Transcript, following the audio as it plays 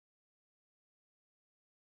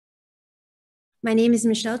My name is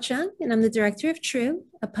Michelle Chung, and I'm the Director of True,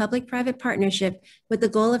 a public-private partnership with the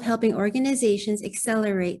goal of helping organizations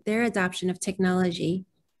accelerate their adoption of technology.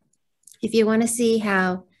 If you want to see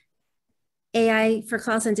how AI for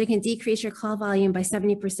call center can decrease your call volume by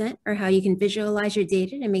 70%, or how you can visualize your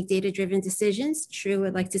data and make data-driven decisions, True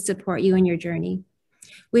would like to support you in your journey.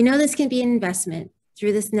 We know this can be an investment.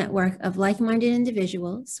 Through this network of like-minded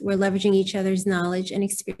individuals, we're leveraging each other's knowledge and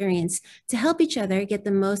experience to help each other get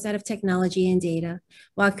the most out of technology and data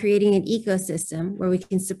while creating an ecosystem where we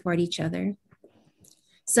can support each other.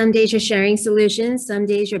 Some days you're sharing solutions, some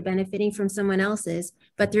days you're benefiting from someone else's,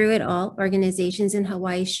 but through it all, organizations in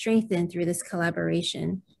Hawaii strengthen through this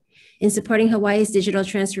collaboration. In supporting Hawaii's digital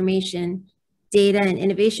transformation, data and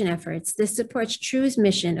innovation efforts, this supports True's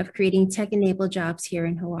mission of creating tech-enabled jobs here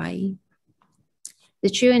in Hawaii. The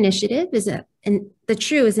True initiative is an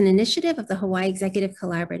initiative of the Hawaii Executive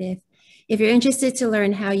Collaborative. If you're interested to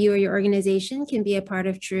learn how you or your organization can be a part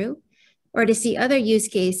of True, or to see other use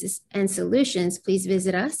cases and solutions, please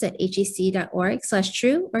visit us at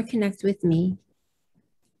hec.org/true or connect with me.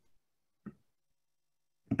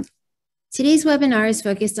 Today's webinar is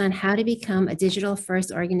focused on how to become a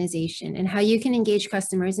digital-first organization and how you can engage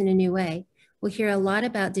customers in a new way. We'll hear a lot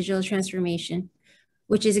about digital transformation,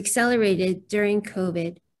 which is accelerated during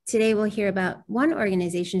COVID. Today, we'll hear about one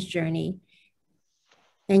organization's journey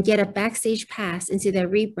and get a backstage pass into their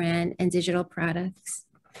rebrand and digital products.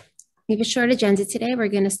 We have a short agenda today. We're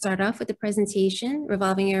going to start off with a presentation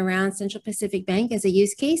revolving around Central Pacific Bank as a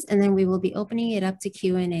use case, and then we will be opening it up to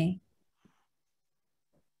Q&A.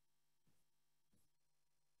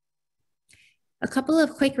 A couple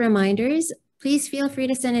of quick reminders. Please feel free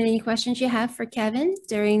to send in any questions you have for Kevin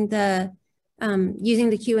during the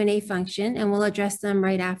using the Q&A function, and we'll address them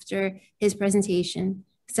right after his presentation.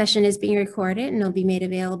 The session is being recorded and it'll be made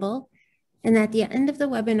available. And at the end of the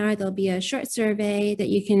webinar, there'll be a short survey that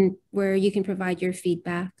where you can provide your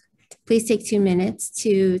feedback. Please take 2 minutes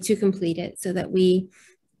to complete it so that we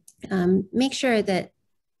make sure that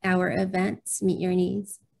our events meet your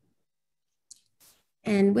needs.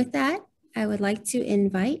 And with that, I would like to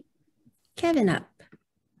invite Kevin up.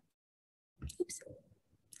 Oops.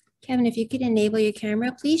 Kevin, if you could enable your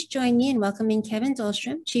camera, please join me in welcoming Kevin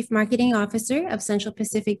Dahlstrom, Chief Marketing Officer of Central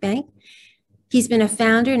Pacific Bank. He's been a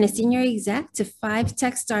founder and a senior exec to 5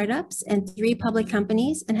 tech startups and 3 public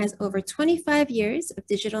companies and has over 25 years of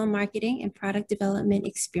digital marketing and product development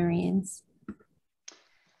experience.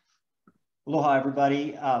 Aloha,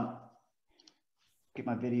 everybody. Get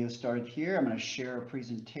my video started here. I'm going to share a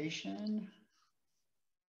presentation.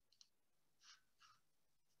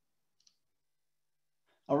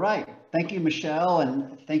 All right. Thank you, Michelle,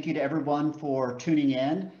 and thank you to everyone for tuning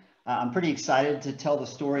in. I'm pretty excited to tell the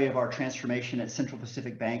story of our transformation at Central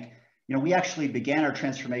Pacific Bank. You know, we actually began our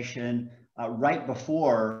transformation right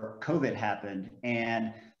before COVID happened.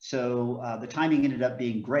 And so the timing ended up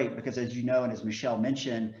being great because, as you know, and as Michelle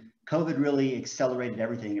mentioned, COVID really accelerated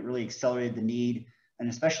everything. It really accelerated the need, and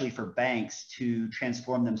especially for banks, to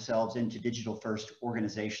transform themselves into digital-first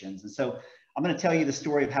organizations. And so I'm going to tell you the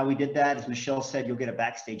story of how we did that. As Michelle said, you'll get a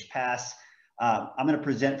backstage pass. I'm going to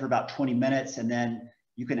present for about 20 minutes, and then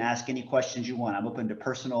you can ask any questions you want. I'm open to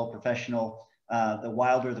personal, professional. The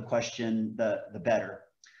wilder the question, the better.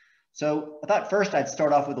 So I thought first I'd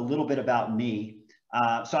start off with a little bit about me.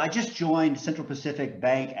 So I just joined Central Pacific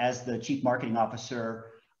Bank as the Chief Marketing Officer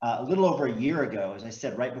a little over a year ago, as I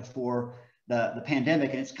said, right before the pandemic.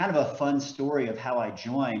 And it's kind of a fun story of how I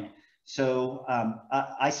joined. So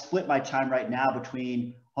I split my time right now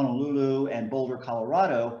between Honolulu and Boulder,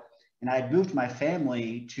 Colorado, and I had moved my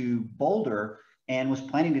family to Boulder and was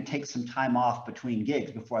planning to take some time off between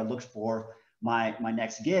gigs before I looked for my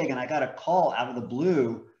next gig. And I got a call out of the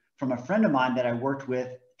blue from a friend of mine that I worked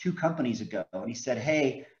with 2 companies ago. And he said,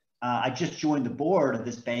 hey, I just joined the board of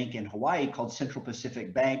this bank in Hawaii called Central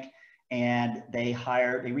Pacific Bank. And they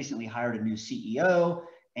recently hired a new CEO.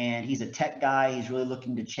 And he's a tech guy. He's really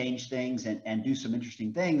looking to change things and do some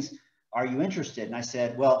interesting things. Are you interested? And I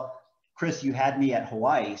said, well, Chris, you had me at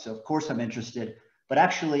Hawaii, so of course I'm interested. But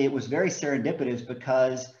actually, it was very serendipitous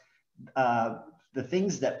because the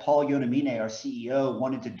things that Paul Yonamine, our CEO,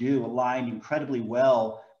 wanted to do aligned incredibly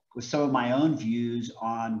well with some of my own views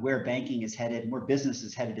on where banking is headed and where business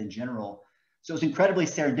is headed in general. So it was incredibly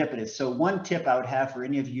serendipitous. So one tip I would have for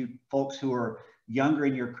any of you folks who are younger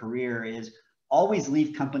in your career is always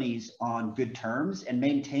leave companies on good terms and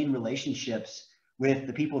maintain relationships with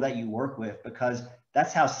the people that you work with, because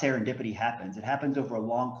that's how serendipity happens. It happens over a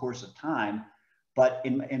long course of time. But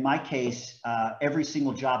in my case, every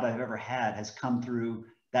single job I've ever had has come through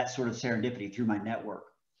that sort of serendipity, through my network.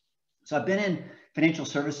 So I've been in financial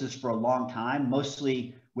services for a long time,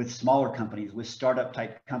 mostly with smaller companies, with startup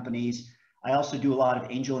type companies. I also do a lot of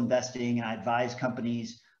angel investing and I advise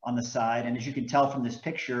companies on the side. And as you can tell from this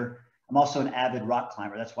picture, I'm also an avid rock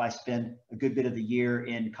climber. That's why I spend a good bit of the year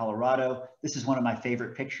in Colorado. This is one of my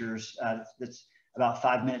favorite pictures. That's about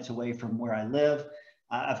 5 minutes away from where I live.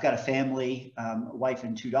 I've got a family, a wife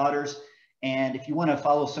and 2 daughters. And if you want to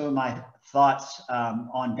follow some of my thoughts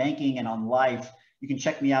on banking and on life, you can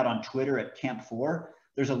check me out on Twitter at Camp4.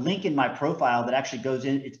 There's a link in my profile that actually goes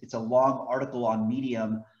in. It's a long article on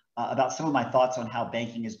Medium about some of my thoughts on how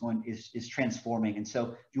banking is transforming. And so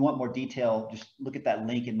if you want more detail, just look at that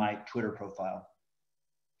link in my Twitter profile.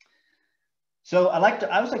 So I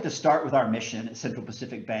always like to start with our mission at Central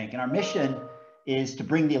Pacific Bank. And our mission is to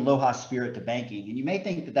bring the aloha spirit to banking. And you may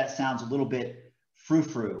think that that sounds a little bit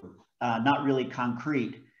frou-frou, not really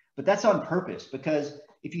concrete, but that's on purpose, because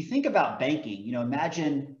if you think about banking,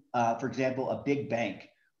 imagine, for example, a big bank.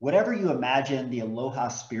 Whatever you imagine the aloha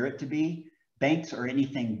spirit to be, banks are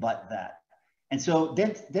anything but that. And so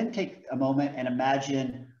then take a moment and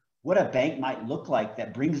imagine what a bank might look like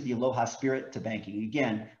that brings the aloha spirit to banking.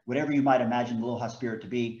 Again, whatever you might imagine the aloha spirit to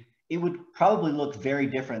be, it would probably look very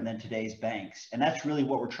different than today's banks. And that's really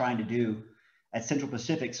what we're trying to do at Central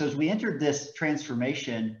Pacific. So as we entered this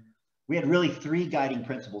transformation, we had really 3 guiding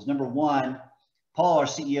principles. Number 1, Paul, our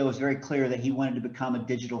CEO, is very clear that he wanted to become a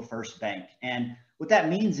digital first bank. And what that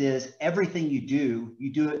means is everything you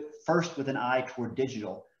do it first with an eye toward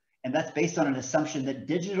digital. And that's based on an assumption that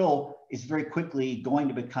digital is very quickly going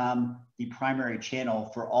to become the primary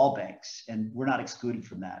channel for all banks. And we're not excluded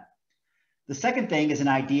from that. The second thing is an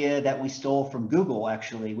idea that we stole from Google,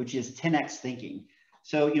 actually, which is 10x thinking.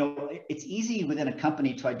 So, it's easy within a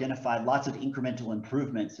company to identify lots of incremental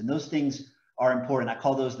improvements, and those things are important. I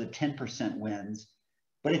call those the 10% wins.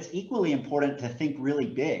 But it's equally important to think really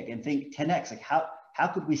big and think 10x. Like how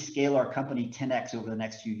could we scale our company 10x over the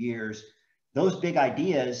next few years? Those big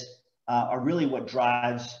ideas are really what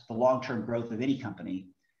drives the long-term growth of any company.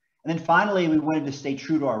 And then finally, we wanted to stay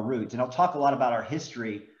true to our roots. And I'll talk a lot about our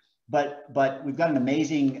history, but we've got an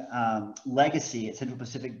amazing legacy at Central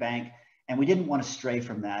Pacific Bank, and we didn't want to stray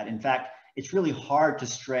from that. In fact, it's really hard to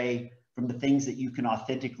stray from the things that you can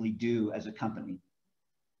authentically do as a company.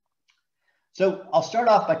 So I'll start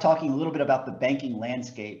off by talking a little bit about the banking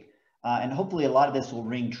landscape, and hopefully a lot of this will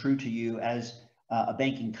ring true to you as a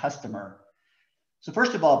banking customer. So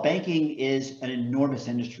first of all, banking is an enormous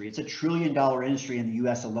industry. It's $1 trillion industry in the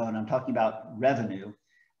US alone. I'm talking about revenue,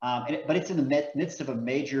 but it's in the midst of a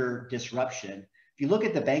major disruption. If you look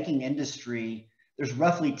at the banking industry, there's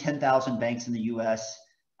roughly 10,000 banks in the US,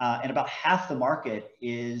 and about half the market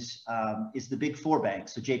is the big 4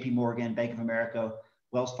 banks. So JP Morgan, Bank of America,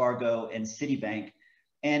 Wells Fargo, and Citibank.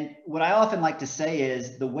 And what I often like to say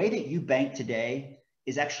is the way that you bank today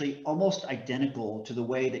is actually almost identical to the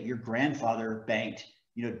way that your grandfather banked,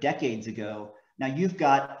 decades ago. Now you've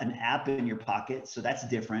got an app in your pocket, so that's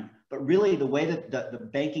different. But really the way that the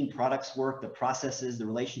banking products work, the processes, the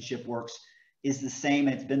relationship works is the same,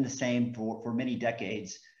 and it's been the same for many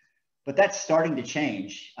decades. But that's starting to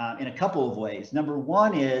change in a couple of ways. Number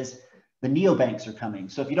 1 is the neobanks are coming.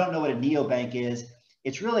 So if you don't know what a neobank is,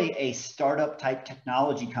 it's really a startup type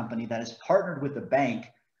technology company that has partnered with the bank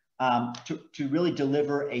to really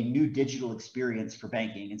deliver a new digital experience for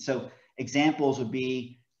banking. And so examples would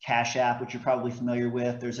be Cash App, which you're probably familiar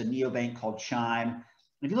with. There's a neobank called Chime. And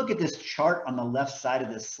if you look at this chart on the left side of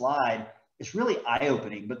this slide, it's really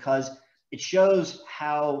eye-opening because it shows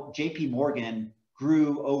how JP Morgan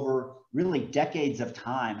grew over really decades of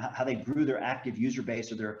time, how they grew their active user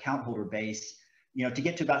base or their account holder base, to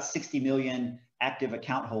get to about 60 million active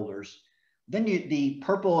account holders. Then the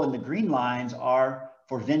purple and the green lines are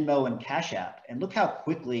for Venmo and Cash App. And look how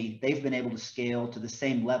quickly they've been able to scale to the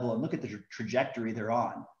same level, and look at the trajectory they're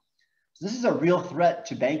on. So this is a real threat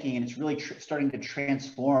to banking, and it's really starting to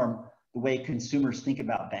transform the way consumers think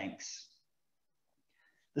about banks.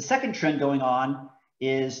 The second trend going on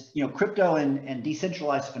is, crypto and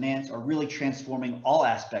decentralized finance are really transforming all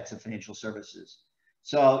aspects of financial services.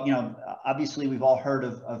 So, obviously we've all heard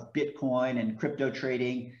of Bitcoin and crypto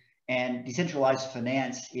trading, and decentralized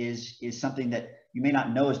finance is something that you may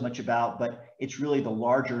not know as much about, but it's really the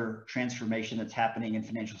larger transformation that's happening in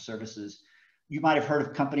financial services. You might have heard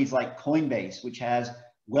of companies like Coinbase, which has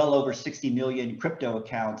well over 60 million crypto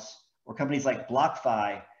accounts, or companies like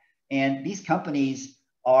BlockFi. And these companies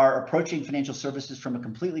are approaching financial services from a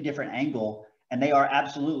completely different angle, and they are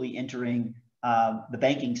absolutely entering the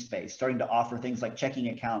banking space, starting to offer things like checking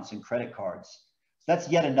accounts and credit cards. So that's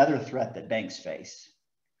yet another threat that banks face.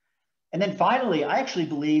 And then finally, I actually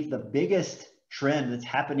believe the biggest trend that's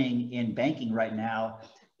happening in banking right now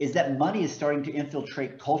is that money is starting to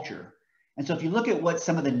infiltrate culture. And so if you look at what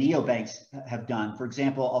some of the neobanks have done, for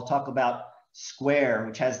example, I'll talk about Square,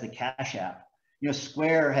 which has the Cash App. You know,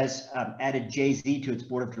 Square has added Jay-Z to its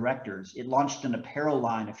board of directors. It launched an apparel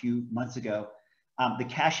line a few months ago. The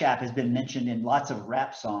Cash App has been mentioned in lots of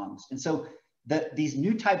rap songs. And so these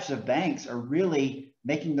new types of banks are really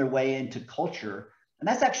making their way into culture. And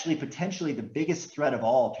that's actually potentially the biggest threat of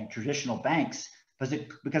all to traditional banks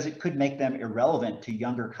because it could make them irrelevant to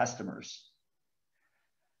younger customers.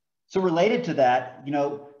 So related to that, you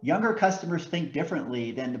know, younger customers think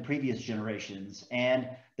differently than the previous generations, and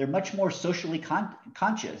they're much more socially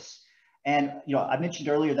conscious. And, you know, I mentioned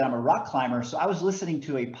earlier that I'm a rock climber. So I was listening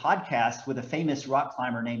to a podcast with a famous rock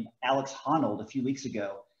climber named Alex Honnold a few weeks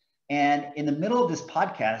ago. And in the middle of this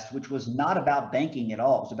podcast, which was not about banking at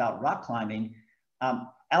all, it was about rock climbing,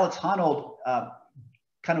 Alex Honnold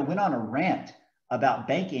kind of went on a rant about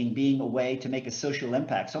banking being a way to make a social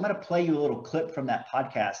impact. So I'm going to play you a little clip from that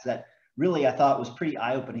podcast that really I thought was pretty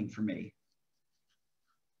eye-opening for me.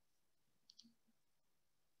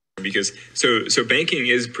 Because so banking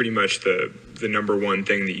is pretty much the number one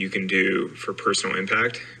thing that you can do for personal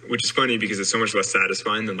impact, which is funny because it's so much less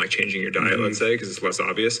satisfying than like changing your diet, let's say, because it's less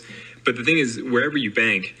obvious. But the thing is, wherever you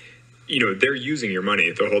bank, you know, they're using your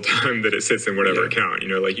money the whole time that it sits in whatever account. You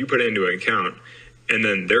know, like you put it into an account and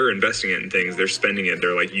then they're investing it in things, they're spending it,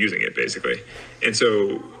 they're like using it basically. And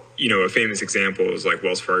so, you know, a famous example is like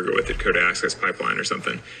Wells Fargo with the Code Access Pipeline or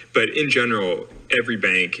something. But in general, every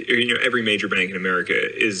bank, you know, every major bank in America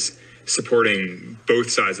is supporting both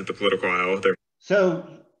sides of the political aisle. So,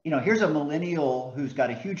 you know, here's a millennial who's got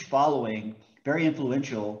a huge following, very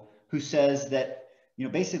influential, who says that, you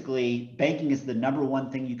know, basically banking is the number one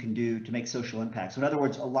thing you can do to make social impact. So in other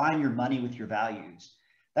words, align your money with your values.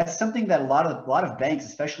 That's something that a lot of banks,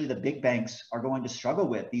 especially the big banks, are going to struggle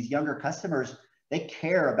with. These younger customers, they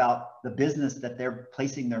care about the business that they're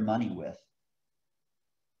placing their money with.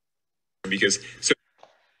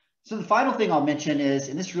 So the final thing I'll mention is,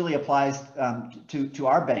 and this really applies to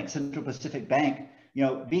our bank, Central Pacific Bank, you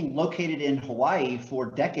know, being located in Hawaii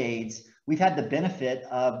for decades, we've had the benefit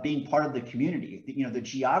of being part of the community. You know, the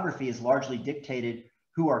geography has largely dictated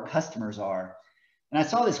who our customers are. And I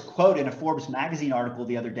saw this quote in a Forbes magazine article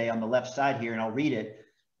the other day on the left side here, and I'll read it.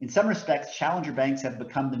 In some respects, challenger banks have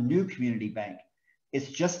become the new community bank. It's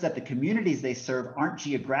just that the communities they serve aren't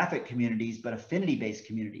geographic communities, but affinity-based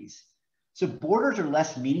communities. So borders are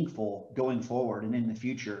less meaningful going forward and in the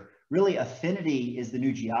future. Really, affinity is the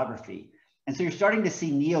new geography. And so you're starting to see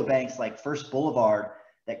neobanks like First Boulevard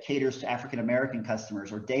that caters to African-American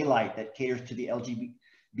customers, or Daylight that caters to the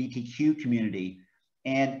LGBTQ community.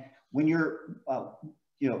 And when you're,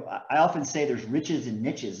 you know, I often say there's riches and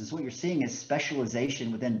niches. And so what you're seeing is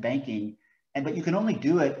specialization within banking, but you can only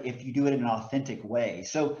do it if you do it in an authentic way.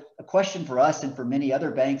 So a question for us and for many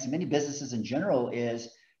other banks and many businesses in general is,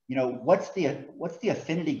 you know, what's the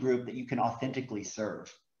affinity group that you can authentically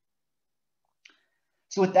serve?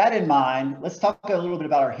 So with that in mind, let's talk a little bit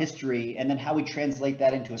about our history and then how we translate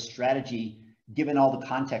that into a strategy, given all the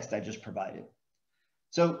context I just provided.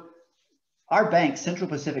 So our bank, Central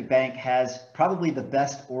Pacific Bank, has probably the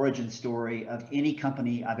best origin story of any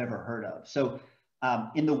company I've ever heard of. So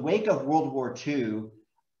in the wake of World War II,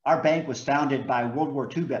 our bank was founded by World War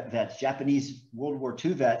II vets, Japanese World War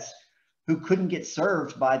II vets, who couldn't get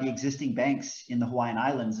served by the existing banks in the Hawaiian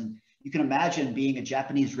Islands. And you can imagine being a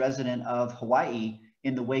Japanese resident of Hawaii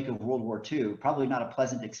in the wake of World War II, probably not a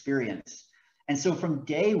pleasant experience. And so from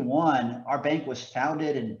day one, our bank was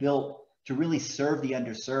founded and built to really serve the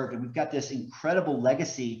underserved. And we've got this incredible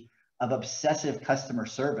legacy of obsessive customer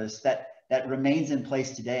service that remains in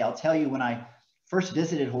place today. I'll tell you, when I first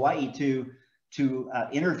visited Hawaii to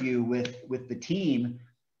interview with the team,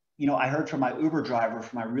 you know, I heard from my Uber driver,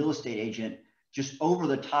 from my real estate agent, just over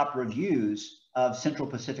the top reviews of Central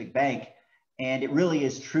Pacific Bank. And it really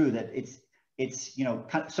is true that it's you know,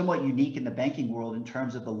 kind of somewhat unique in the banking world in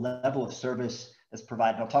terms of the level of service that's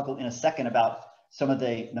provided. I'll talk in a second about some of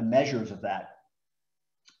the measures of that.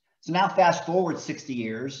 So now fast forward 60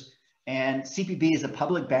 years, and CPB is a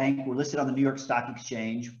public bank. We're listed on the New York Stock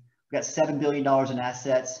Exchange. We've got $7 billion in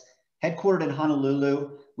assets, headquartered in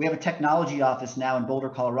Honolulu. We have a technology office now in Boulder,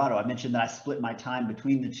 Colorado. I mentioned that I split my time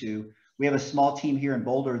between the two. We have a small team here in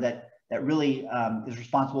Boulder that really is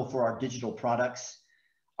responsible for our digital products.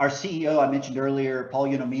 Our CEO, I mentioned earlier, Paul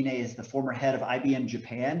Yonomine, is the former head of IBM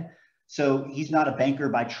Japan. So he's not a banker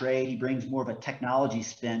by trade. He brings more of a technology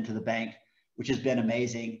spin to the bank, which has been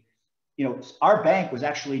amazing. You know, our bank was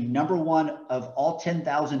actually #1 of all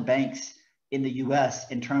 10,000 banks in the US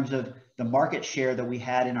in terms of the market share that we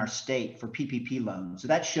had in our state for PPP loans. So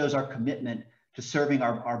that shows our commitment to serving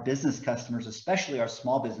our business customers, especially our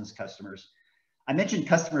small business customers. I mentioned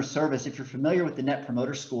customer service. If you're familiar with the Net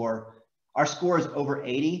Promoter Score, our score is over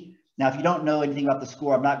 80. Now, if you don't know anything about the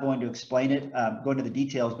score, I'm not going to explain it, go into the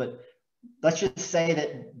details, but let's just say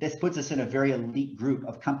that this puts us in a very elite group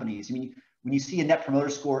of companies. I mean, when you see a Net Promoter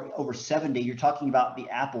Score over 70, you're talking about the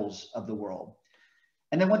Apples of the world.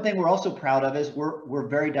 And then one thing we're also proud of is we're a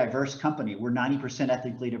very diverse company. We're 90%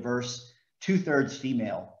 ethnically diverse, 2/3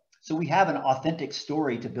 female. So we have an authentic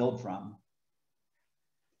story to build from.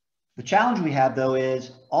 The challenge we have, though,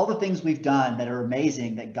 is all the things we've done that are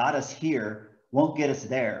amazing that got us here won't get us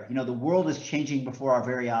there. You know, the world is changing before our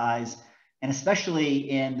very eyes, and especially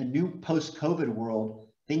in the new post-COVID world,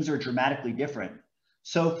 things are dramatically different.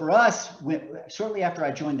 So for us, shortly after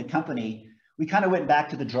I joined the company, we kind of went back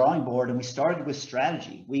to the drawing board and we started with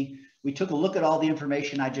strategy. We took a look at all the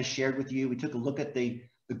information I just shared with you. We took a look at the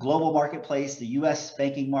global marketplace, the US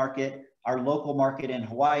banking market, our local market in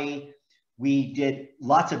Hawaii. We did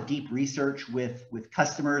lots of deep research with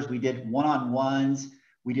customers. We did one-on-ones.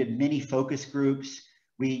 We did many focus groups.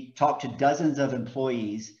 We talked to dozens of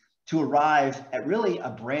employees to arrive at really a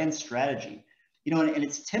brand strategy. You know, and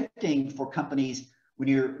it's tempting for companies when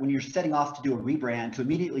you're setting off to do a rebrand to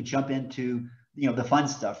immediately jump into, you know, the fun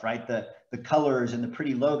stuff, right? The colors and the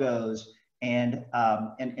pretty logos and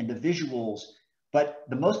the visuals. But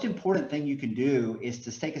the most important thing you can do is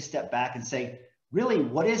to take a step back and say, really,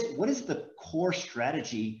 what is the core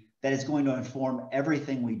strategy that is going to inform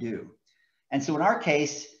everything we do? And so in our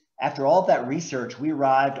case, after all of that research, we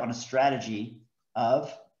arrived on a strategy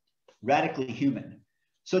of radically human.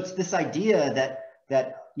 So it's this idea that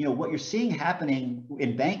you know, what you're seeing happening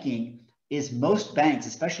in banking is most banks,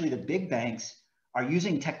 especially the big banks, are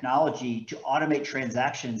using technology to automate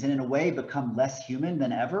transactions and in a way become less human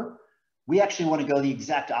than ever. We actually want to go the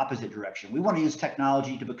exact opposite direction. We want to use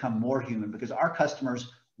technology to become more human because our customers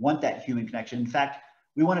want that human connection. In fact,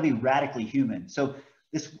 we want to be radically human. So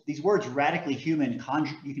these words, radically human,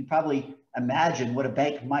 you can probably imagine what a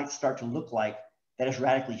bank might start to look like that is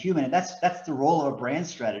radically human. And that's the role of a brand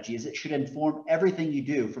strategy, is it should inform everything you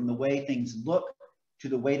do, from the way things look to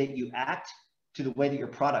the way that you act to the way that your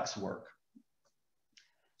products work.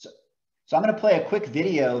 So I'm going to play a quick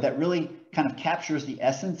video that really kind of captures the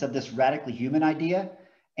essence of this radically human idea.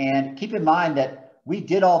 And keep in mind that we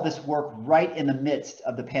did all this work right in the midst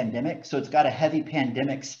of the pandemic. So it's got a heavy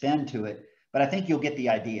pandemic spin to it, but I think you'll get the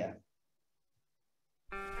idea.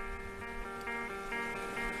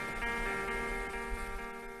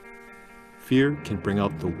 Fear can bring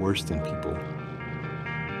out the worst in people.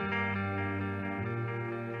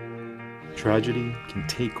 Tragedy can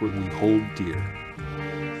take what we hold dear.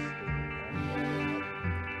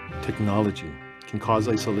 Technology can cause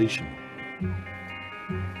isolation.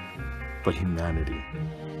 But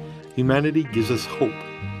humanity gives us hope.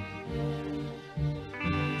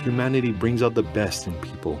 Humanity brings out the best in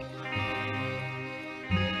people.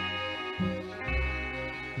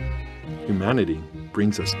 Humanity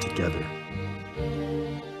brings us together.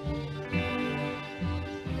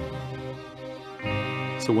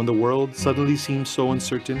 So when the world suddenly seems so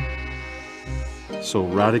uncertain, so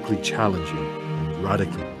radically challenging, and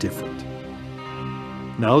radically different,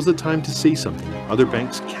 now is the time to say something other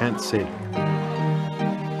banks can't say.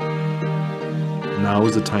 Now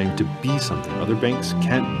is the time to be something other banks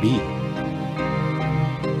can't be.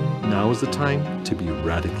 Now is the time to be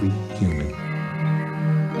radically human.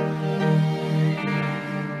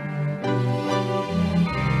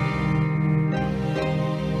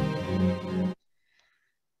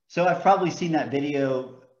 So I've probably seen that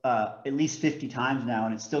video at least 50 times now,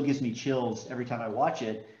 and it still gives me chills every time I watch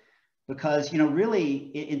it, because, you know, really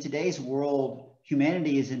in today's world,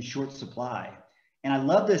 humanity is in short supply. And I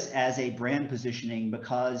love this as a brand positioning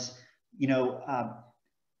because, you know,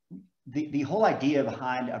 the whole idea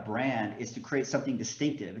behind a brand is to create something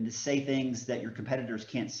distinctive and to say things that your competitors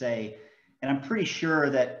can't say. And I'm pretty sure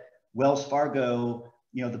that Wells Fargo,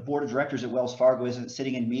 you know, the board of directors at Wells Fargo isn't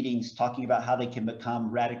sitting in meetings talking about how they can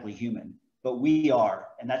become radically human, but we are,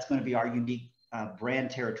 and that's going to be our unique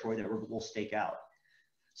brand territory that we'll stake out.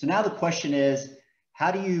 So now the question is,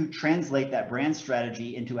 how do you translate that brand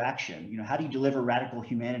strategy into action? You know, how do you deliver radical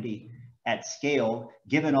humanity at scale,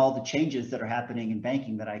 given all the changes that are happening in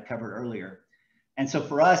banking that I covered earlier? And so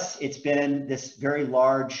for us, it's been this very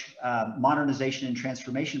large modernization and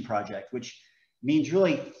transformation project, which means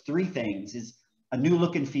really three things: is a new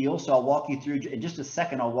look and feel. So I'll walk you through, in just a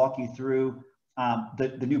second, I'll walk you through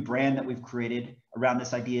the new brand that we've created around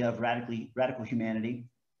this idea of radical humanity.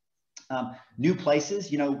 New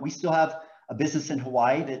places, you know, we still have a business in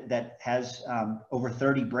Hawaii that has over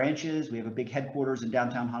 30 branches. We have a big headquarters in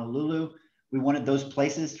downtown Honolulu. We wanted those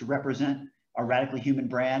places to represent our radically human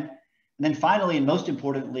brand. And then finally, and most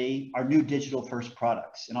importantly, our new digital first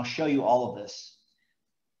products. And I'll show you all of this.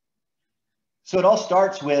 So it all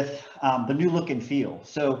starts with the new look and feel.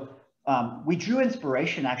 So we drew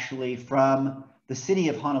inspiration actually from the city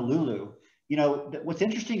of Honolulu. You know, what's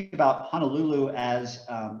interesting about Honolulu as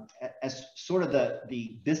sort of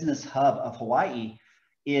the business hub of Hawaii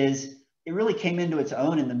is it really came into its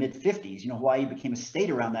own in the mid-50s. You know, Hawaii became a state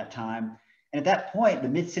around that time. And at that point, the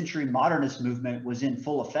mid-century modernist movement was in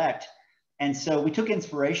full effect. And so we took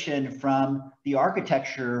inspiration from the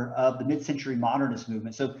architecture of the mid-century modernist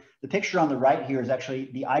movement. So the picture on the right here is actually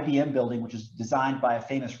the IBM building, which was designed by a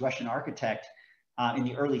famous Russian architect in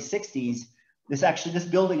the early 60s. This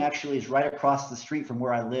building actually is right across the street from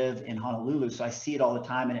where I live in Honolulu. So I see it all the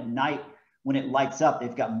time. And at night, when it lights up,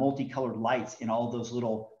 they've got multicolored lights in all those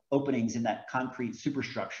little openings in that concrete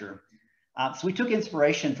superstructure. So we took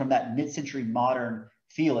inspiration from that mid-century modern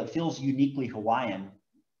feel. It feels uniquely Hawaiian.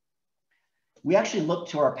 We actually look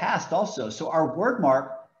to our past also. So our word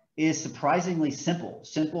mark is surprisingly simple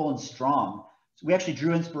and strong. So we actually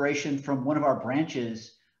drew inspiration from one of our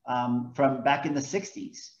branches from back in the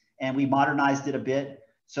 60s, and we modernized it a bit.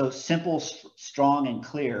 So simple, strong, and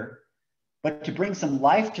clear. But to bring some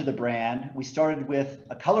life to the brand, we started with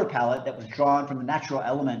a color palette that was drawn from the natural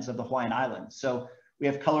elements of the Hawaiian Islands. So we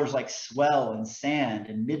have colors like swell and sand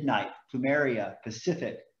and midnight, plumeria,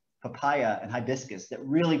 Pacific, papaya, and hibiscus that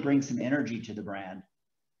really bring some energy to the brand.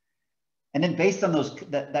 And then based on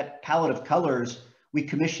that palette of colors, we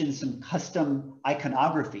commissioned some custom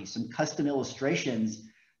iconography, some custom illustrations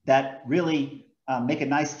that really make a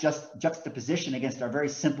nice juxtaposition against our very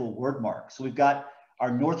simple word mark. So we've got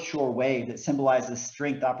our North Shore wave that symbolizes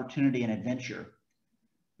strength, opportunity, and adventure.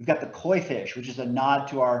 We've got the koi fish, which is a nod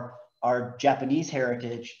to our Japanese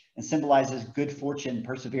heritage and symbolizes good fortune,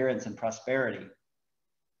 perseverance, and prosperity.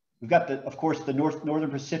 We've got, of course, the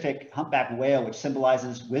Northern Pacific humpback whale, which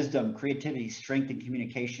symbolizes wisdom, creativity, strength, and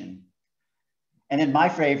communication. And then my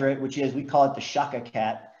favorite, which is, we call it the shaka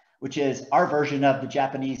cat, which is our version of the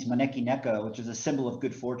Japanese maneki neko, which is a symbol of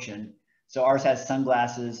good fortune. So ours has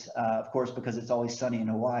sunglasses, of course, because it's always sunny in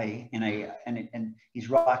Hawaii, and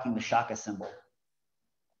he's rocking the shaka symbol.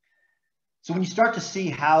 So when you start to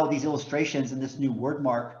see how these illustrations and this new word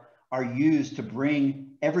mark are used to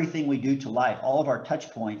bring everything we do to life, all of our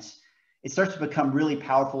touch points, it starts to become really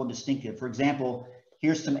powerful and distinctive. For example,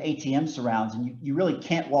 here's some ATM surrounds, and you really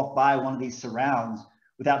can't walk by one of these surrounds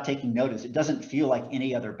without taking notice. It doesn't feel like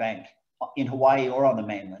any other bank in Hawaii or on the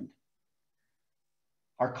mainland.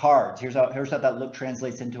 Our cards, here's how that look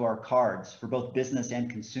translates into our cards for both business and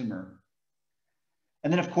consumer.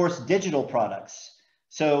 And then of course, digital products.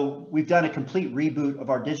 So we've done a complete reboot of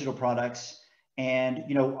our digital products. And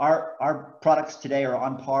you know, our products today are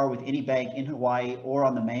on par with any bank in Hawaii or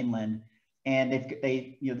on the mainland. And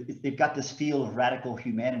they've got this feel of radical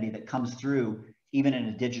humanity that comes through even in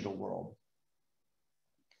a digital world.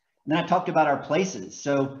 And then I talked about our places.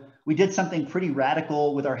 So we did something pretty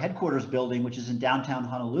radical with our headquarters building, which is in downtown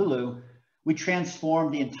Honolulu. We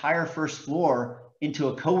transformed the entire first floor into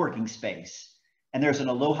a co-working space. And there's an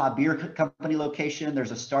Aloha Beer Company location.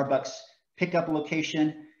 There's a Starbucks pickup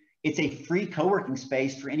location. It's a free co-working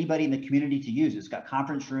space for anybody in the community to use. It's got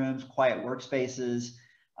conference rooms, quiet workspaces.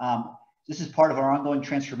 This is part of our ongoing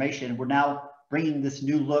transformation. We're now bringing this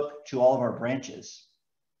new look to all of our branches.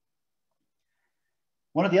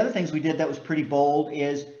 One of the other things we did that was pretty bold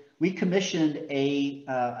is we commissioned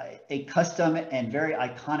a custom and very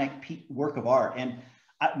iconic work of art. And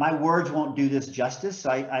my words won't do this justice.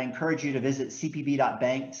 So I encourage you to visit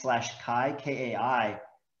cpb.bank/kai, K-A-I,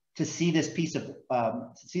 to see this piece of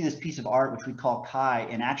art, which we call Kai,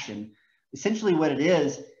 in action. Essentially what it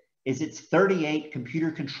is it's 38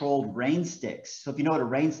 computer-controlled rain sticks. So if you know what a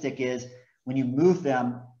rain stick is, when you move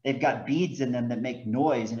them, they've got beads in them that make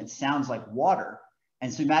noise, and it sounds like water.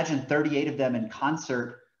 And so imagine 38 of them in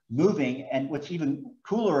concert moving. And what's even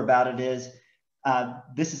cooler about it is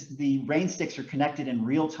the rain sticks are connected in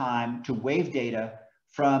real time to wave data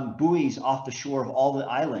from buoys off the shore of all the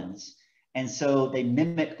islands. And so they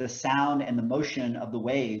mimic the sound and the motion of the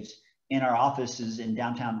waves in our offices in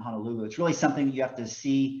downtown Honolulu. It's really something that you have to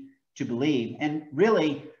see to believe. And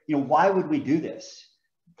really, you know, why would we do this?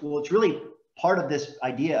 Well, it's really part of this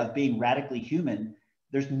idea of being radically human.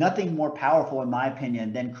 There's nothing more powerful, in my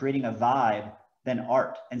opinion, than creating a vibe than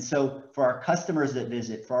art. And so for our customers that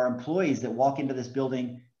visit, for our employees that walk into this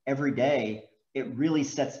building every day, it really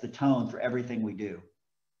sets the tone for everything we do.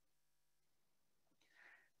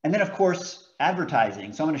 And then of course,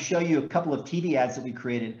 advertising. So I'm going to show you a couple of TV ads that we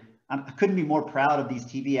created. I couldn't be more proud of these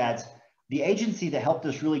TV ads. The agency that helped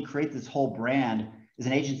us really create this whole brand is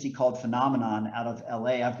an agency called Phenomenon out of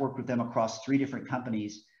LA. I've worked with them across 3 different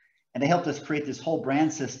companies, and they helped us create this whole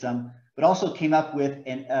brand system, but also came up with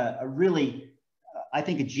a really, I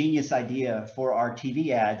think, a genius idea for our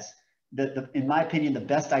TV ads. In my opinion, the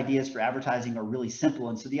best ideas for advertising are really simple.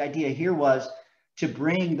 And so the idea here was to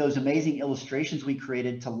bring those amazing illustrations we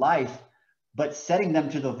created to life, but setting them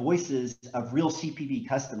to the voices of real CPB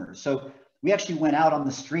customers. So we actually went out on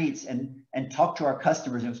the streets and talked to our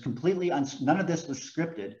customers. It was completely, none of this was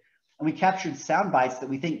scripted. And we captured sound bites that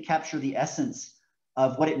we think capture the essence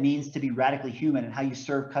of what it means to be radically human and how you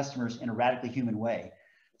serve customers in a radically human way.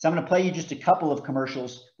 So I'm going to play you just a couple of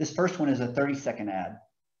commercials. This first one is a 30-second ad.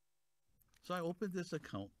 So I opened this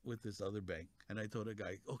account with this other bank, and I told the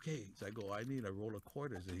guy, okay. So I go, I need a roll of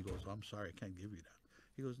quarters. And he goes, oh, I'm sorry, I can't give you that.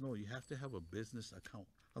 He goes, no, you have to have a business account.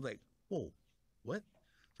 I'm like, whoa, what?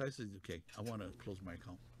 So I said, okay, I want to close my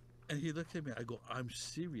account. And he looked at me. I go, I'm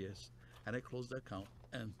serious. And I closed the account,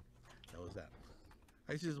 and that was that.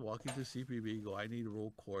 I just walk into CPB, go, I need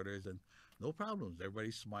roll quarters, and no problems.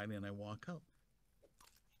 Everybody's smiling, and I walk out.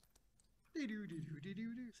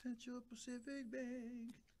 Central Pacific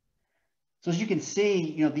Bank. So as you can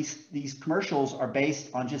see, these commercials are based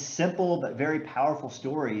on just simple but very powerful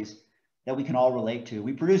stories that we can all relate to.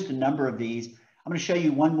 We produced a number of these. I'm going to show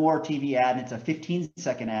you one more TV ad, and it's a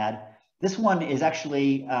 15-second ad. This one is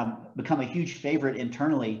actually become a huge favorite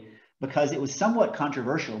internally because it was somewhat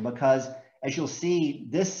controversial, because as you'll see,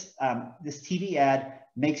 this TV ad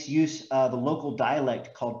makes use of a local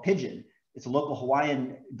dialect called Pidgin. It's a local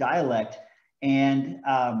Hawaiian dialect, and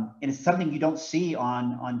it's something you don't see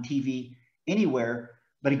on TV anywhere.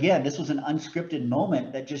 But again, this was an unscripted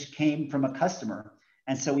moment that just came from a customer.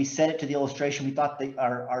 And so we set it to the illustration. We thought that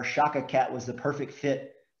our Shaka cat was the perfect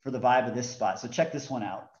fit for the vibe of this spot. So check this one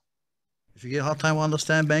out. If you get a hard time to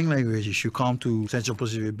understand bank language, you should come to Central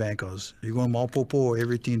Pacific Bankers. You're going to Maupopo,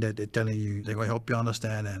 everything that they're telling you, they're going to help you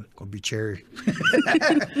understand, and it's going to be cherry. It's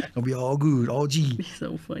going to be all good, all G.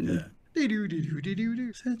 So funny.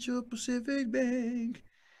 Yeah. Central Pacific Bank.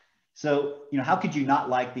 So, how could you not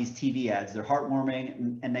like these TV ads? They're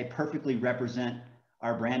heartwarming, and they perfectly represent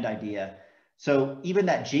our brand idea. So even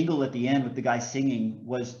that jingle at the end with the guy singing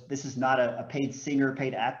this is not a paid singer,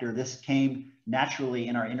 paid actor. This came naturally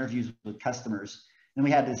in our interviews with customers. Then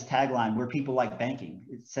we had this tagline, "Where people like banking."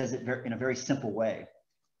 It says it in a very simple way.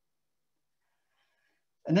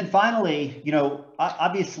 And then finally,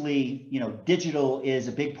 obviously, digital is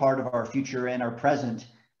a big part of our future and our present.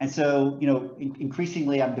 And so,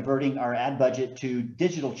 increasingly, I'm diverting our ad budget to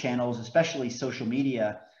digital channels, especially social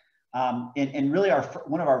media. And really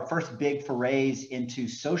one of our first big forays into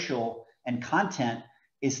social and content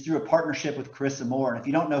is through a partnership with Carissa Moore. And if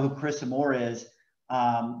you don't know who Carissa Moore is,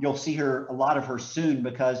 you'll see a lot of her soon,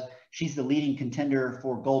 because she's the leading contender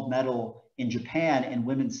for gold medal in Japan in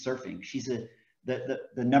women's surfing. She's the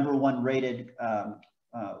 #1 rated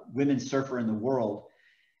women's surfer in the world.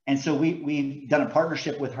 And so we've done a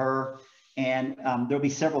partnership with her, and there'll be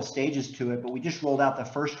several stages to it, but we just rolled out the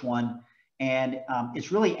first one. And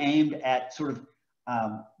it's really aimed at sort of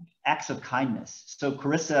acts of kindness. So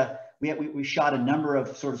Carissa, we shot a number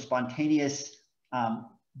of sort of spontaneous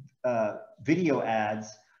video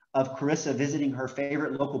ads of Carissa visiting her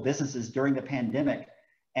favorite local businesses during the pandemic,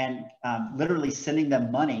 and literally sending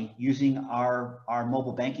them money using our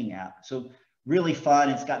mobile banking app. So really fun.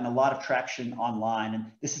 It's gotten a lot of traction online,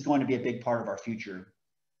 and this is going to be a big part of our future.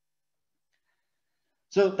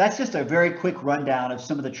 So that's just a very quick rundown of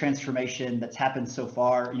some of the transformation that's happened so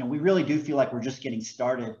far. We really do feel like we're just getting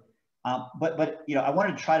started. But I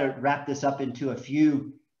wanted to try to wrap this up into a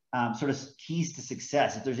few sort of keys to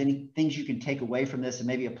success. If there's any things you can take away from this and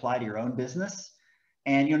maybe apply to your own business.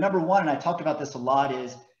 And number one, and I talked about this a lot,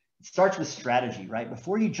 is it starts with strategy, right?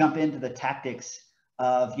 Before you jump into the tactics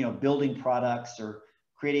of building products or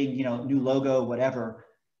creating new logo, whatever,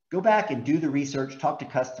 go back and do the research, talk to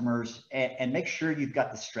customers, and make sure you've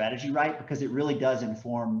got the strategy right, because it really does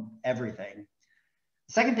inform everything.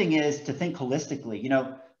 The second thing is to think holistically.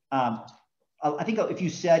 I think if you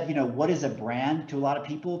said, what is a brand to a lot of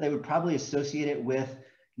people, they would probably associate it with,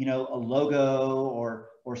 a logo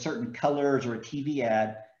or certain colors or a TV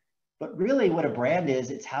ad. But really what a brand is,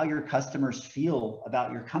 it's how your customers feel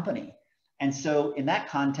about your company. And so in that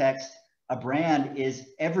context, a brand is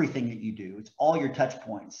everything that you do. It's all your touch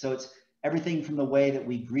points. So it's everything from the way that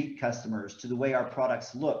we greet customers, to the way our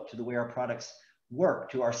products look, to the way our products work,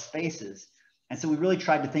 to our spaces. And so we really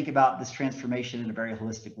tried to think about this transformation in a very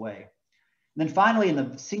holistic way. And then finally, and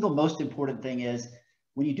the single most important thing is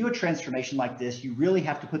when you do a transformation like this, you really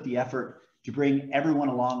have to put the effort to bring everyone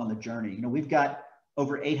along on the journey. You know, we've got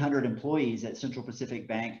over 800 employees at Central Pacific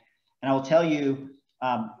Bank. And I will tell you,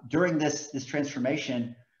 during this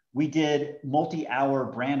transformation, we did multi-hour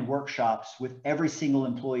brand workshops with every single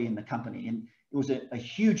employee in the company. And it was a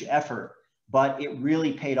huge effort, but it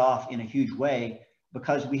really paid off in a huge way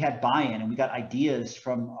because we had buy-in and we got ideas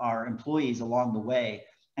from our employees along the way.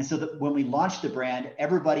 And so that when we launched the brand,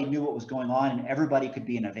 everybody knew what was going on and everybody could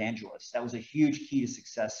be an evangelist. That was a huge key to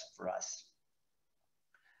success for us.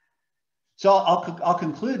 So I'll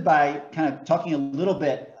conclude by kind of talking a little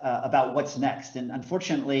bit about what's next. And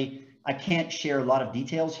unfortunately, I can't share a lot of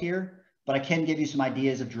details here, but I can give you some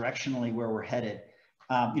ideas of directionally where we're headed.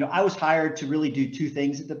 You know, I was hired to really do two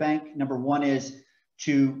things at the bank. Number one is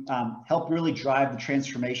to help really drive the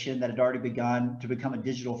transformation that had already begun to become a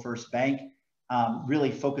digital first bank, really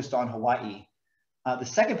focused on Hawaii. The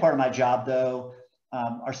second part of my job, though,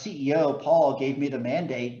 our CEO, Paul, gave me the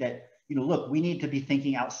mandate that, you know, look, we need to be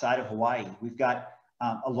thinking outside of Hawaii. We've got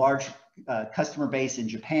a large customer base in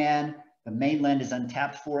Japan. The mainland is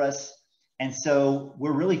untapped for us. And so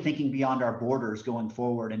we're really thinking beyond our borders going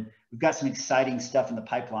forward. And we've got some exciting stuff in the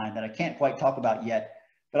pipeline that I can't quite talk about yet,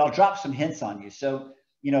 but I'll drop some hints on you. So,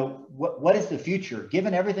 you know, what is the future?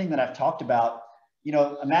 Given everything that I've talked about, you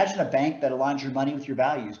know, imagine a bank that aligns your money with your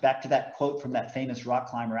values. Back to that quote from that famous rock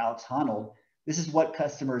climber, Alex Honnold, this is what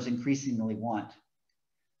customers increasingly want.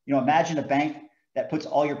 You know, imagine a bank that puts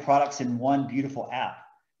all your products in one beautiful app.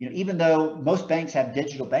 You know, even though most banks have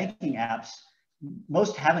digital banking apps,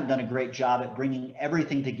 most haven't done a great job at bringing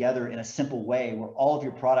everything together in a simple way where all of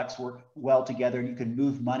your products work well together and you can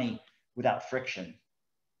move money without friction.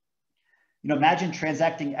 You know, imagine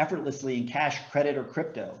transacting effortlessly in cash, credit, or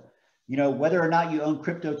crypto. You know, whether or not you own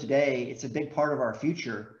crypto today, it's a big part of our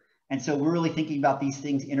future. And so we're really thinking about these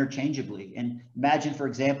things interchangeably. And imagine, for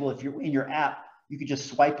example, if you're in your app, you could just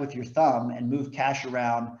swipe with your thumb and move cash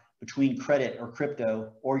around between credit or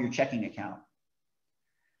crypto or your checking account.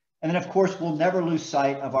 And then, of course, we'll never lose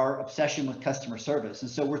sight of our obsession with customer service.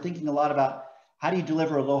 And so we're thinking a lot about how do you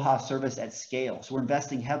deliver Aloha service at scale? So we're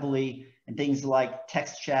investing heavily in things like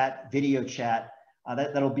text chat, video chat.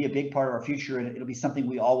 That'll be a big part of our future, and it'll be something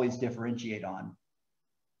we always differentiate on.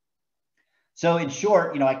 So in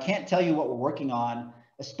short, you know, I can't tell you what we're working on,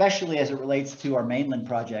 especially as it relates to our mainland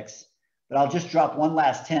projects, but I'll just drop one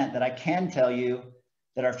last hint that I can tell you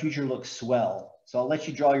that our future looks swell. So I'll let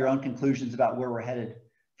you draw your own conclusions about where we're headed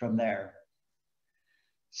from there.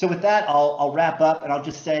 So with that, I'll wrap up and I'll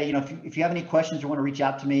just say, you know, if you have any questions or want to reach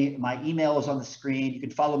out to me, my email is on the screen. You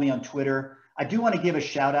can follow me on Twitter. I do want to give a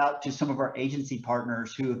shout out to some of our agency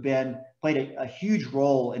partners who have played a huge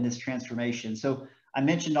role in this transformation. So I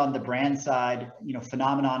mentioned on the brand side, you know,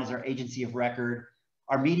 Phenomenon is our agency of record.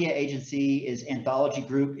 Our media agency is Anthology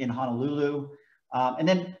Group in Honolulu. And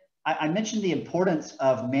then I mentioned the importance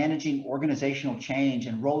of managing organizational change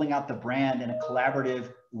and rolling out the brand in a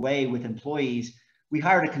collaborative way with employees. We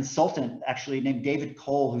hired a consultant actually named David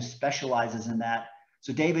Cole who specializes in that.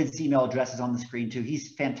 So David's email address is on the screen too.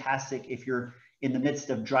 He's fantastic if you're in the midst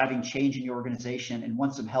of driving change in your organization and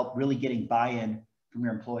want some help really getting buy-in from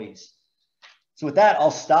your employees. So with that,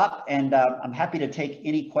 I'll stop and I'm happy to take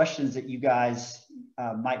any questions that you guys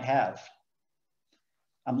might have.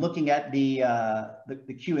 I'm looking at the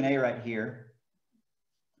Q&A right here.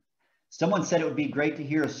 Someone said it would be great to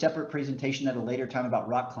hear a separate presentation at a later time about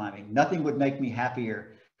rock climbing. Nothing would make me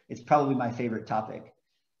happier. It's probably my favorite topic.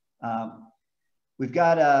 We've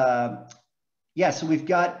got so we've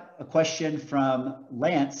got a question from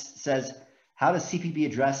Lance. Says, how does CPB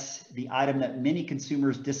address the item that many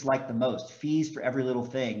consumers dislike the most, fees for every little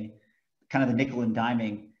thing, kind of the nickel and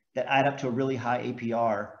diming that add up to a really high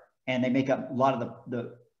APR, and they make up a lot of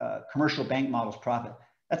the commercial bank models profit?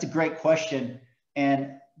 That's a great question.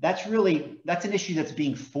 And that's an issue that's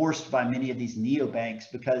being forced by many of these neobanks,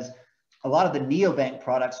 because a lot of the neobank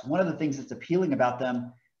products, one of the things that's appealing about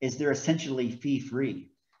them is they're essentially fee-free.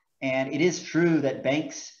 And it is true that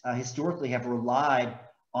banks historically have relied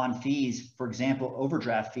on fees, for example,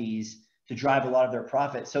 overdraft fees, to drive a lot of their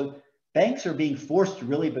profit. So banks are being forced to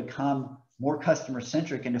really become more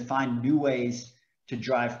customer-centric and to find new ways to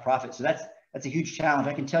drive profit. So that's a huge challenge.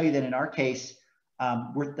 I can tell you that in our case,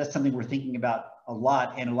 that's something we're thinking about a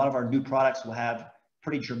lot, and a lot of our new products will have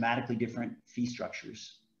pretty dramatically different fee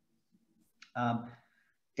structures. Got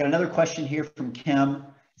another question here from Kim.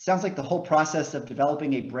 It sounds like the whole process of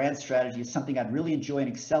developing a brand strategy is something I'd really enjoy and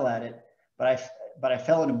excel at it, but I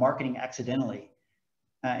fell into marketing accidentally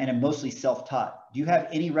and am mostly self-taught. Do you have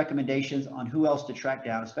any recommendations on who else to track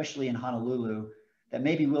down, especially in Honolulu, that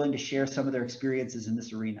may be willing to share some of their experiences in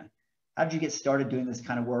this arena? how did you get started doing this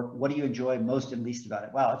kind of work? What do you enjoy most and least about it?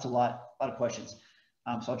 Wow, that's a lot of questions.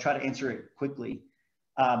 So I'll try to answer it quickly.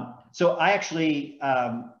 So I actually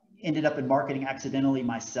ended up in marketing accidentally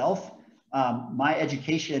myself. My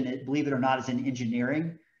education, believe it or not, is in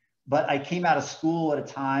engineering, but I came out of school at a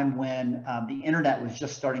time when the internet was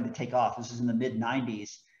just starting to take off. This is in the mid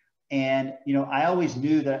 90s. And, I always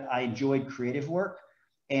knew that I enjoyed creative work.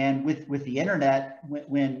 And with the internet,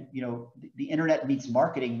 when the internet meets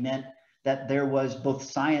marketing meant that there was both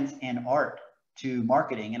science and art to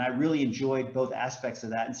marketing. And I really enjoyed both aspects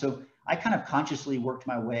of that. And so I kind of consciously worked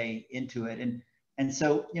my way into it. And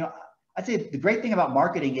so, I'd say the great thing about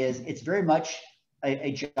marketing is it's very much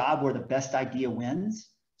a job where the best idea wins.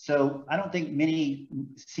 So I don't think many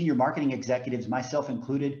senior marketing executives, myself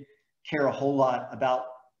included, care a whole lot about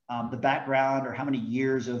the background or how many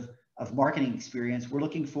years of marketing experience. We're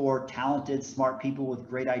looking for talented, smart people with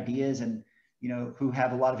great ideas and, who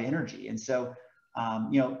have a lot of energy. And so,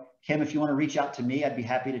 Kim, if you want to reach out to me, I'd be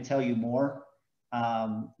happy to tell you more.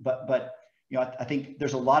 But I think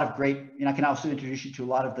there's a lot of great, and I can also introduce you to a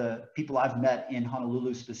lot of the people I've met in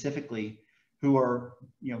Honolulu specifically who are,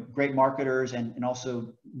 great marketers and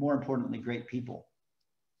also, more importantly, great people.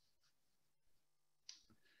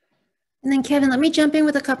 And then Kevin, let me jump in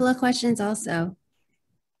with a couple of questions also.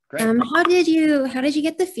 Great. How did you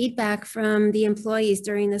get the feedback from the employees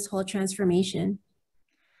during this whole transformation?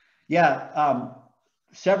 Yeah,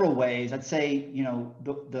 several ways. I'd say,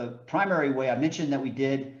 the primary way, I mentioned that we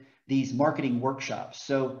did these marketing workshops.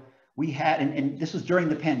 So we had, and this was during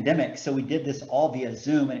the pandemic, so we did this all via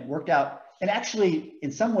Zoom, and it worked out. And actually,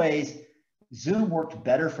 in some ways, Zoom worked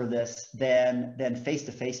better for this than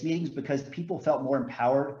face-to-face meetings because people felt more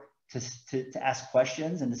empowered to ask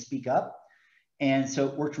questions and to speak up. And so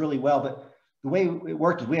it worked really well. But the way it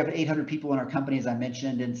worked is we have 800 people in our company, as I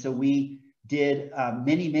mentioned. And so we did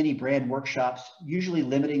many brand workshops, usually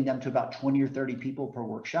limiting them to about 20 or 30 people per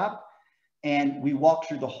workshop. And we walked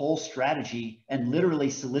through the whole strategy and literally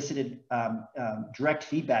solicited direct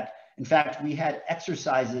feedback. In fact, we had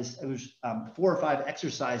exercises. It was 4 or 5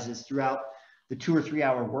 exercises throughout the 2 or 3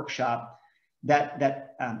 hour workshop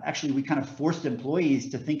that actually we kind of forced employees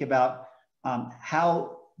to think about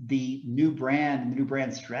how the new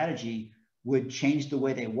brand strategy would change the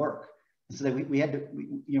way they work. So that we had to,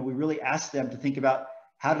 we really asked them to think about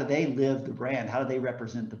how do they live the brand? How do they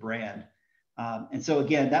represent the brand? And so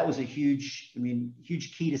again, that was a huge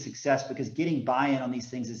key to success because getting buy-in on these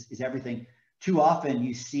things is everything. Too often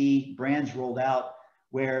you see brands rolled out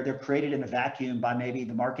where they're created in a vacuum by maybe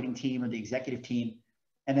the marketing team or the executive team,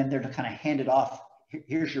 and then they're kind of handed off,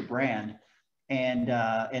 here's your brand. And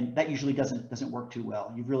that usually doesn't work too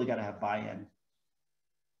well. You've really got to have buy-in.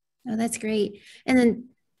 Oh, that's great. And then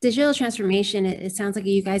digital transformation, it sounds like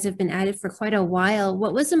you guys have been at it for quite a while.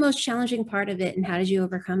 What was the most challenging part of it and how did you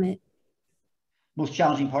overcome it? Most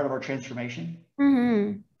challenging part of our transformation?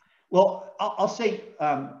 Mm-hmm. Well, I'll say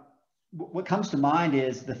what comes to mind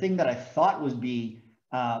is the thing that I thought would be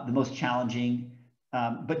the most challenging,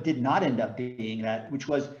 but did not end up being that, which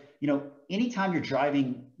was, anytime you're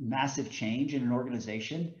driving massive change in an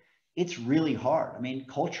organization, it's really hard. I mean,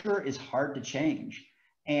 culture is hard to change.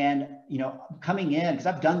 And, coming in, because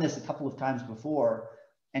I've done this a couple of times before,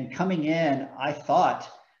 and coming in, I thought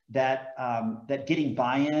that that getting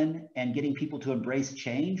buy-in and getting people to embrace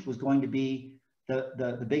change was going to be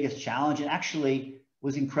the biggest challenge, and actually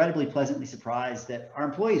was incredibly pleasantly surprised that our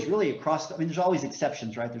employees really across, there's always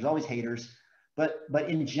exceptions, right? There's always haters, but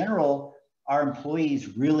in general, our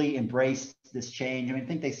employees really embraced this change. I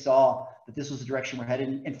think they saw that this was the direction we're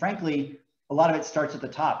headed. And frankly, a lot of it starts at the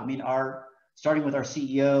top. Starting with our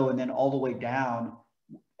CEO and then all the way down,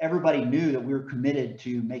 everybody knew that we were committed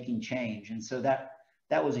to making change. And so that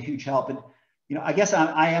was a huge help. And, I guess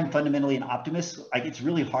I am fundamentally an optimist. It's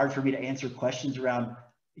really hard for me to answer questions around,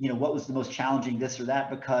 what was the most challenging this or that,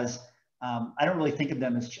 because I don't really think of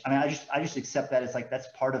them as, I just accept that it's like, that's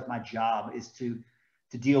part of my job is to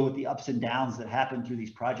deal with the ups and downs that happen through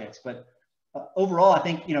these projects. But overall, I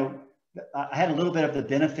think, I had a little bit of the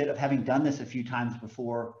benefit of having done this a few times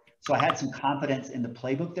before. So I had some confidence in the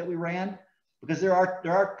playbook that we ran, because there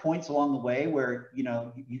are points along the way where,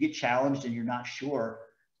 you get challenged and you're not sure,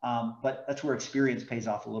 but that's where experience pays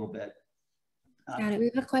off a little bit. Got it.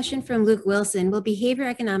 We have a question from Luke Wilson. Will behavior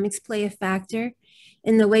economics play a factor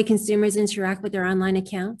in the way consumers interact with their online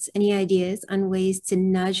accounts? Any ideas on ways to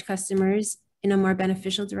nudge customers in a more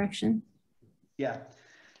beneficial direction? Yeah.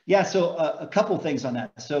 So a couple of things on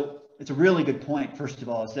that. So it's a really good point. First of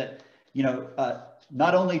all, is that,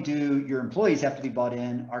 not only do your employees have to be bought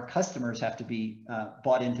in, our customers have to be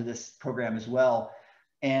bought into this program as well.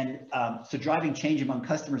 So driving change among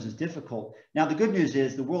customers is difficult. Now, the good news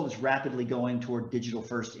is the world is rapidly going toward digital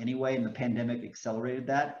first anyway, and the pandemic accelerated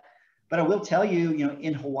that. But I will tell you,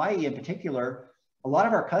 in Hawaii in particular, a lot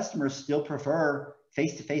of our customers still prefer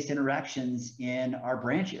face-to-face interactions in our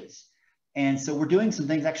branches. And so we're doing some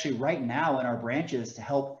things actually right now in our branches to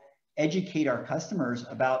help educate our customers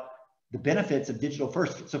about the benefits of digital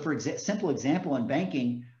first. So for simple example in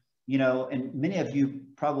banking, and many of you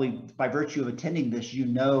probably by virtue of attending this,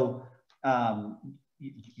 you're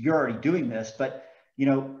already doing this, but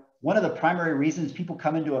one of the primary reasons people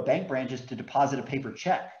come into a bank branch is to deposit a paper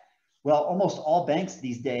check. Well, almost all banks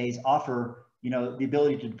these days offer, the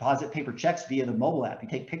ability to deposit paper checks via the mobile app. You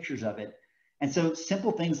take pictures of it. And so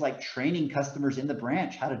simple things like training customers in the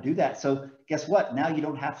branch how to do that. So guess what? Now you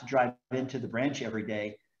don't have to drive into the branch every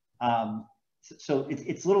day. So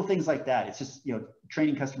it's little things like that. It's just,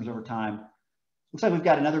 training customers over time. Looks like we've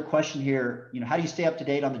got another question here. How do you stay up to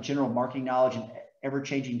date on the general marketing knowledge and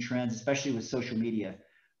ever-changing trends, especially with social media?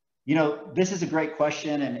 This is a great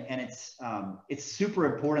question, and it's super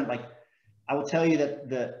important. Like, I will tell you that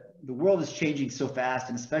the world is changing so fast,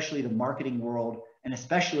 and especially the marketing world, and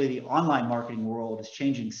especially the online marketing world is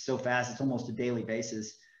changing so fast. It's almost a daily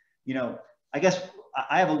basis. I guess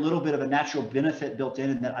I have a little bit of a natural benefit built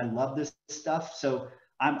in that I love this stuff. So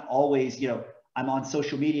I'm always, I'm on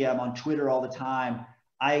social media, I'm on Twitter all the time.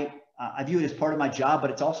 I view it as part of my job,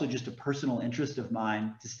 but it's also just a personal interest of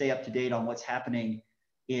mine to stay up to date on what's happening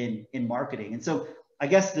in marketing. And so I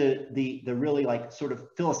guess the really like sort of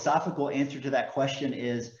philosophical answer to that question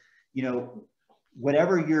is,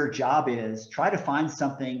 whatever your job is, try to find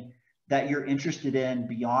something that you're interested in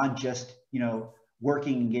beyond just,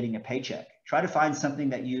 working and getting a paycheck. Try to find something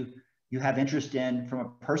that you have interest in from a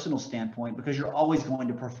personal standpoint, because you're always going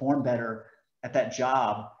to perform better at that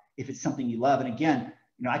job if it's something you love. And again,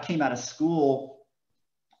 I came out of school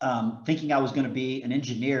thinking I was going to be an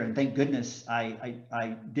engineer, and thank goodness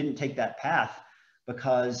I didn't take that path,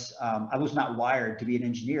 because I was not wired to be an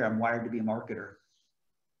engineer. I'm wired to be a marketer.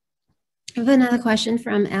 I have another question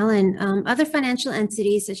from Ellen. Other financial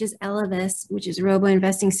entities such as Ellevest, which is a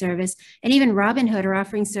robo-investing service, and even Robinhood are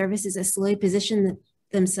offering services that slowly position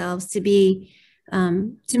themselves to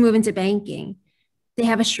move into banking. They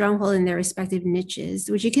have a stronghold in their respective niches.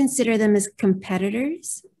 Would you consider them as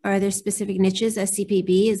competitors? Are there specific niches that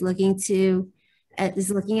CPB is looking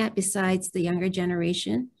at besides the younger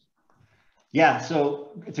generation? Yeah,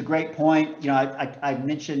 so it's a great point. I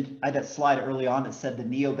mentioned, I had that slide early on that said the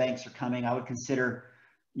neobanks are coming. I would consider,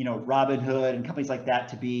 Robinhood and companies like that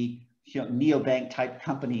to be, neobank type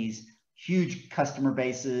companies, huge customer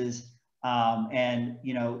bases, and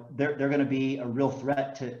they're going to be a real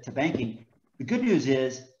threat to banking. The good news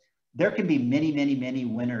is there can be many, many, many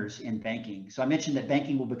winners in banking. So I mentioned that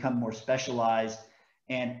banking will become more specialized,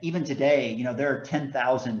 and even today, there are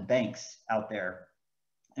 10,000 banks out there,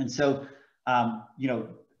 and so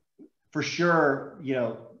for sure,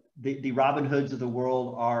 the Robinhoods of the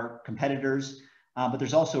world are competitors, but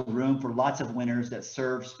there's also room for lots of winners that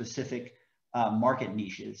serve specific market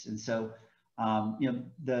niches. And so,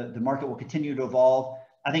 the market will continue to evolve.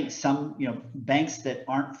 I think some, banks that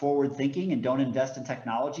aren't forward thinking and don't invest in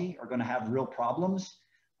technology are going to have real problems.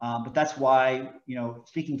 But that's why,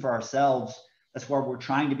 speaking for ourselves, that's why we're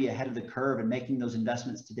trying to be ahead of the curve and making those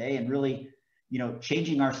investments today and really,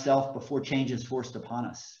 changing ourselves before change is forced upon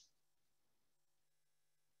us.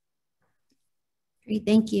 Great,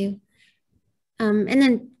 thank you. And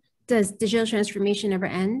then, does digital transformation ever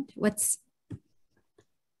end? Does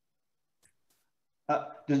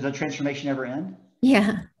the transformation ever end?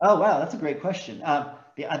 Yeah. Oh, wow, that's a great question.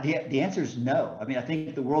 The answer is no. I mean, I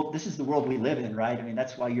think this is the world we live in, right? I mean,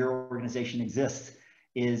 that's why your organization exists,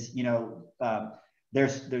 is,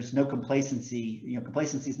 there's no complacency.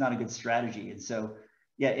 Complacency is not a good strategy. And so,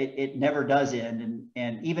 yeah, it never does end.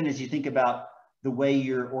 And even as you think about the way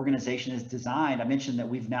your organization is designed, I mentioned that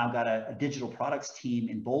we've now got a digital products team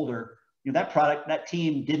in Boulder. That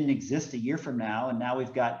team didn't exist a year from now. And now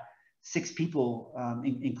we've got 6 people,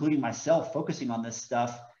 including myself, focusing on this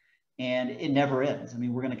stuff, and it never ends. I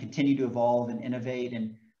mean, we're going to continue to evolve and innovate.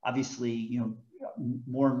 And obviously,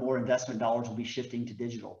 more and more investment dollars will be shifting to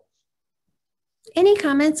digital. Any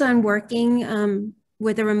comments on working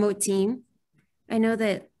with a remote team? I know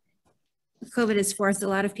that COVID has forced a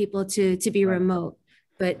lot of people to be remote,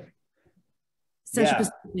 but Central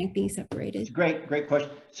Pacific being separated. It's a great question.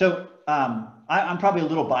 So I'm probably a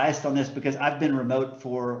little biased on this because I've been remote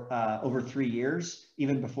for over 3 years,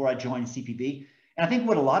 even before I joined CPB. And I think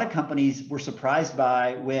what a lot of companies were surprised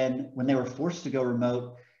by when they were forced to go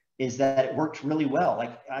remote is that it worked really well.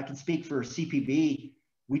 Like, I can speak for CPB.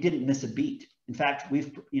 we didn't miss a beat. In fact,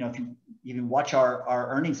 we've, if you watch our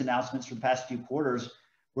earnings announcements for the past few quarters,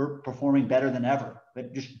 we're performing better than ever,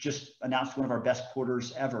 but just announced one of our best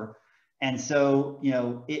quarters ever. And so,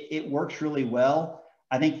 it works really well.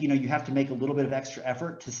 I think, you have to make a little bit of extra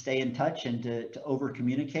effort to stay in touch and to over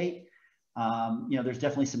communicate. There's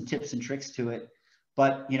definitely some tips and tricks to it,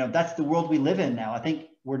 but, that's the world we live in now. I think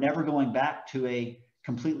we're never going back to a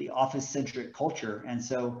completely office-centric culture. And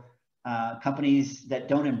so companies that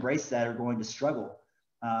don't embrace that are going to struggle.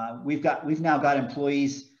 We've now got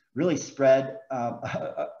employees really spread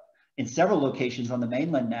in several locations on the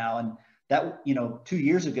mainland now. And that, 2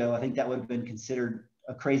 years ago, I think that would have been considered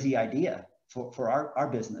a crazy idea for our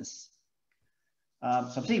business.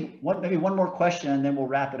 So I'm seeing maybe one more question and then we'll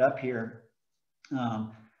wrap it up here.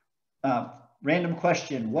 Random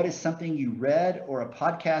question. What is something you read or a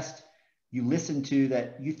podcast you listened to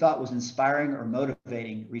that you thought was inspiring or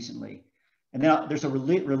motivating recently? And then there's a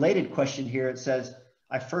related question here. It says,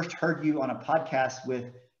 I first heard you on a podcast with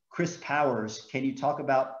Chris Powers. Can you talk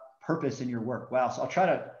about purpose in your work? Wow. So I'll try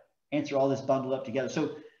to answer all this bundled up together.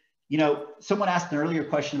 So, someone asked an earlier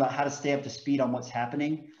question about how to stay up to speed on what's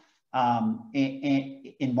happening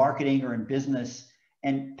in marketing or in business.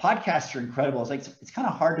 And podcasts are incredible. It's kind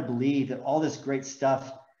of hard to believe that all this great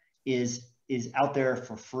stuff is out there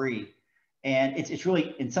for free. And it's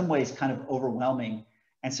really, in some ways, kind of overwhelming.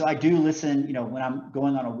 And so I do listen, when I'm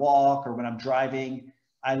going on a walk or when I'm driving,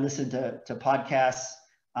 I listen to podcasts.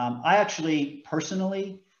 I actually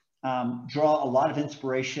personally draw a lot of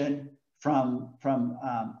inspiration from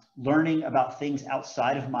learning about things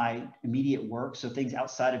outside of my immediate work. So things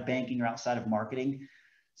outside of banking or outside of marketing.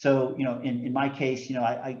 So, in my case,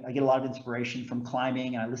 I get a lot of inspiration from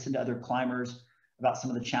climbing, and I listen to other climbers about some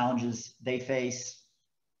of the challenges they face.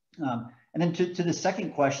 And then to the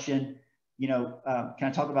second question, can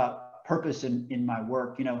I talk about purpose in my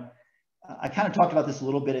work? I kind of talked about this a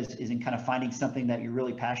little bit is in kind of finding something that you're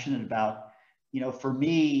really passionate about. For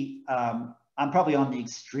me, I'm probably on the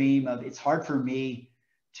extreme of it's hard for me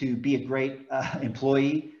to be a great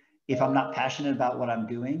employee if I'm not passionate about what I'm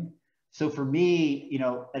doing. So for me,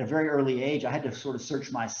 at a very early age, I had to sort of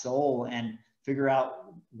search my soul and figure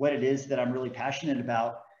out what it is that I'm really passionate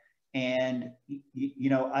about. And,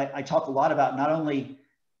 I talk a lot about not only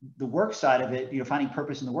the work side of it, finding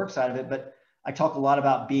purpose in the work side of it, but I talk a lot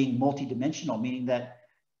about being multidimensional, meaning that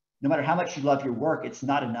no matter how much you love your work, it's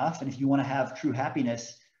not enough. And if you want to have true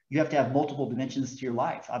happiness, you have to have multiple dimensions to your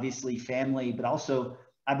life, obviously family, but also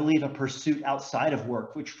I believe a pursuit outside of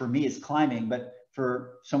work, which for me is climbing, but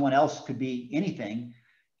for someone else could be anything.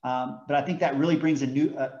 But I think that really brings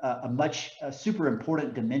a super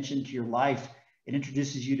important dimension to your life. It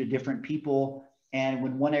introduces you to different people. And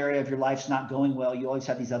when one area of your life's not going well, you always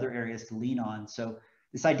have these other areas to lean on. So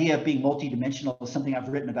this idea of being multidimensional is something I've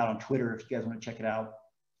written about on Twitter, if you guys want to check it out.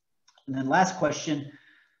 And then last question,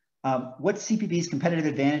 what's CPB's competitive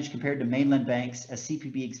advantage compared to mainland banks as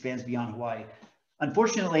CPB expands beyond Hawaii?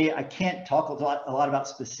 Unfortunately, I can't talk a lot about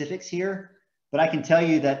specifics here, but I can tell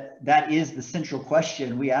you that is the central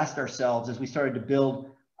question we asked ourselves as we started to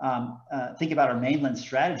build, think about our mainland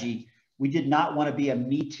strategy. We did not want to be a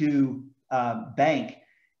Me Too bank.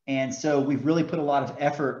 And so we've really put a lot of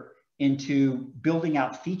effort into building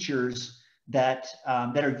out features that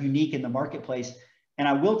are unique in the marketplace. And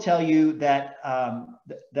I will tell you that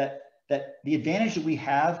that the advantage that we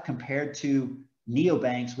have compared to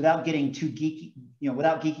neobanks, without getting too geeky,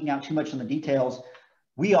 without geeking out too much on the details,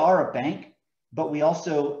 we are a bank, but we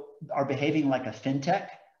also are behaving like a fintech.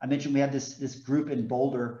 I mentioned we have this group in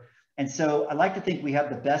Boulder. And so I like to think we have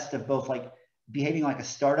the best of both, like behaving like a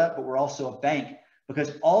startup, but we're also a bank,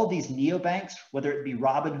 because all these neobanks, whether it be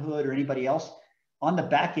Robinhood or anybody else, on the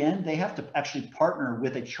back end, they have to actually partner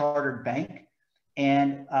with a chartered bank.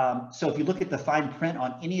 And so if you look at the fine print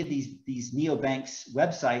on any of these neobanks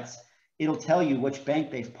websites, it'll tell you which bank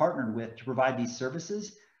they've partnered with to provide these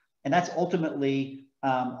services. And that's ultimately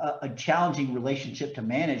a challenging relationship to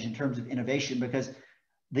manage in terms of innovation, because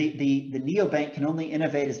the neobank can only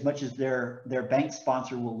innovate as much as their bank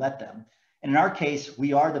sponsor will let them. And in our case,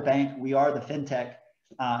 we are the bank, we are the fintech.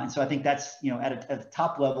 And so I think that's, at a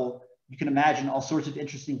top level, you can imagine all sorts of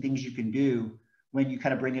interesting things you can do when you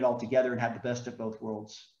kind of bring it all together and have the best of both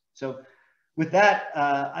worlds. So with that,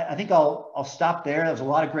 I think I'll stop there. There was a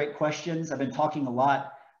lot of great questions. I've been talking a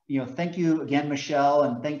lot. Thank you again, Michelle,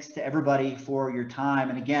 and thanks to everybody for your time.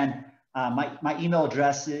 And again, my email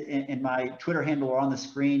address and my Twitter handle are on the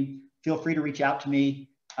screen. Feel free to reach out to me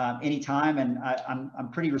anytime, and I'm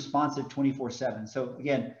pretty responsive 24/7. So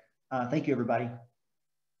again, thank you, everybody.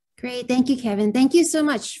 Great. Thank you, Kevin. Thank you so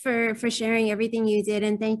much for sharing everything you did.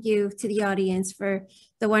 And thank you to the audience for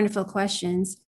the wonderful questions.